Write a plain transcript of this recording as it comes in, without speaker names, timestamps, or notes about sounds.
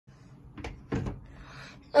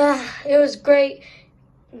It was great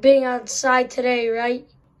being outside today, right?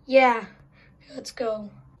 Yeah, let's go.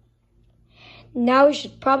 Now we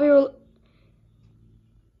should probably...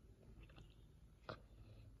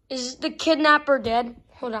 Is the kidnapper dead?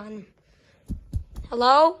 Hold on.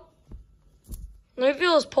 Hello? Let me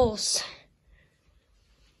feel his pulse.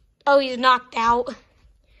 Oh, he's knocked out.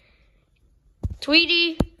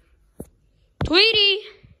 Tweety? Tweety?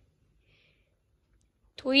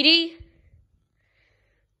 Tweety?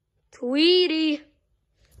 Tweety?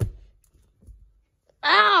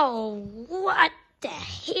 Ow! What the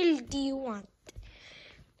hell do you want?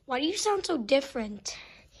 Why do you sound so different?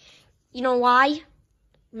 You know why?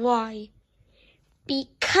 Why?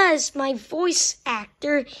 Because my voice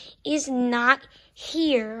actor is not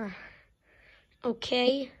here.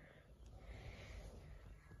 Okay?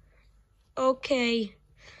 Okay.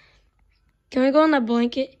 Can we go on the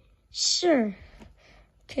blanket? Sure.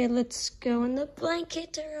 Okay, let's go in the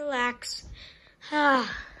blanket to relax. You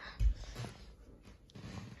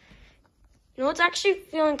know, it's actually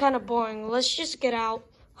feeling kind of boring. Let's just get out.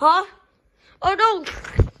 Huh? Oh, no.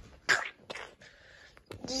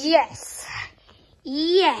 Yes.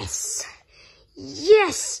 Yes.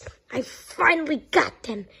 Yes. I finally got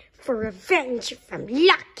them for revenge from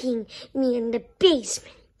locking me in the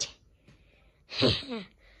basement.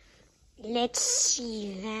 Let's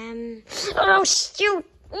see them. Oh, shoot.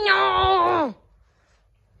 No.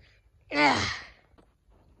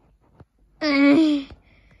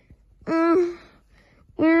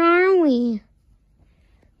 Where are we?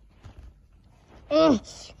 I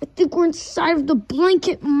think we're inside of the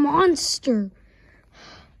blanket monster.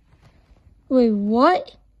 Wait,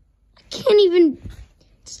 what? I can't even...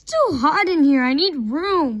 It's too hot in here. I need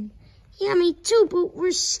room. Yeah, me too, but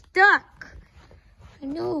we're stuck. I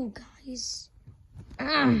know, guys.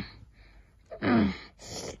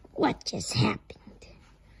 What just happened?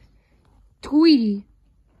 Tweety.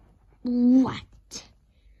 What?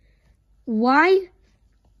 Why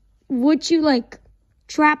would you,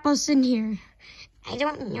 trap us in here? I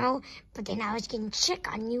don't know, but then I was getting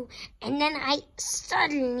check on you, and then I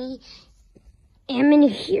suddenly am in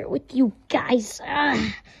here with you guys.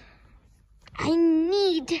 I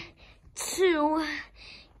need to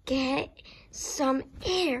get some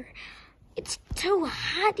air. It's too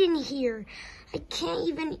hot in here. I can't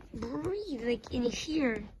even breathe, in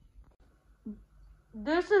here.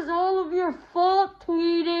 This is all of your fault,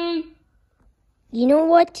 Tweety. You know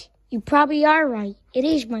what? You probably are right. It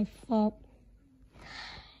is my fault.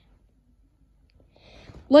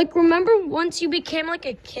 Remember once you became, a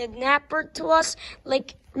kidnapper to us?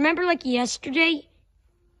 Remember, yesterday?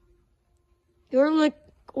 You're,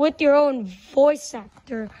 with your own voice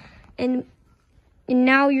actor. And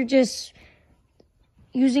now you're just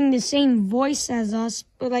using the same voice as us,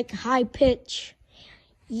 but, high pitch.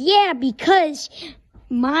 Yeah, because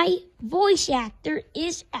my voice actor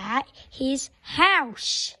is at his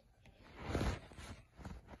house.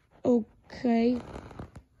 Okay.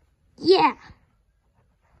 Yeah.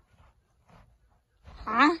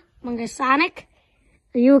 Huh? Manga Sonic?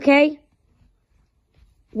 Are you okay?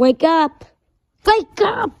 Wake up. Wake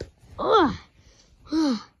up! Ugh.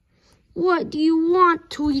 What do you want,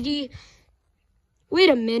 Tweety? Wait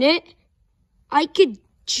a minute. I could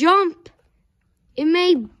jump. It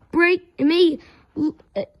may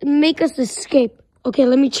make us escape. Okay,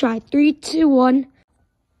 let me try. 3, 2, 1.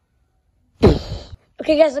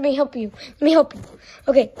 Okay, guys, let me help you.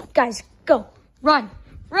 Okay, guys, go. Run.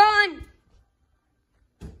 Run!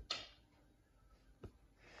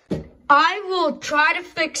 I will try to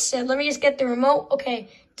fix it. Let me just get the remote. Okay.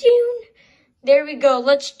 There we go.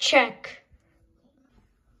 Let's check.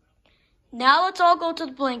 Now let's all go to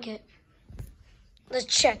the blanket. Let's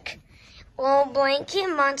check. Oh, blanket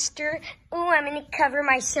monster. Oh, I'm going to cover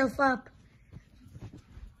myself up.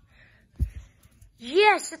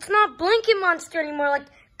 Yes, it's not blanket monster anymore.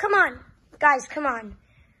 Come on. Guys, come on.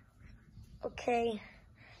 Okay.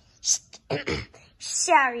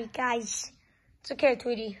 Sorry, guys. It's okay,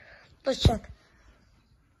 Tweety. Let's check.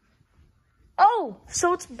 Oh,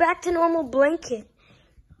 so it's back to normal blanket.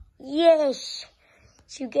 Yes.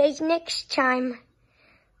 See you guys next time.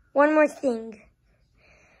 One more thing.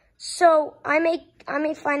 So I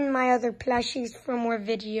may find my other plushies for more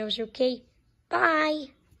videos, okay? Bye.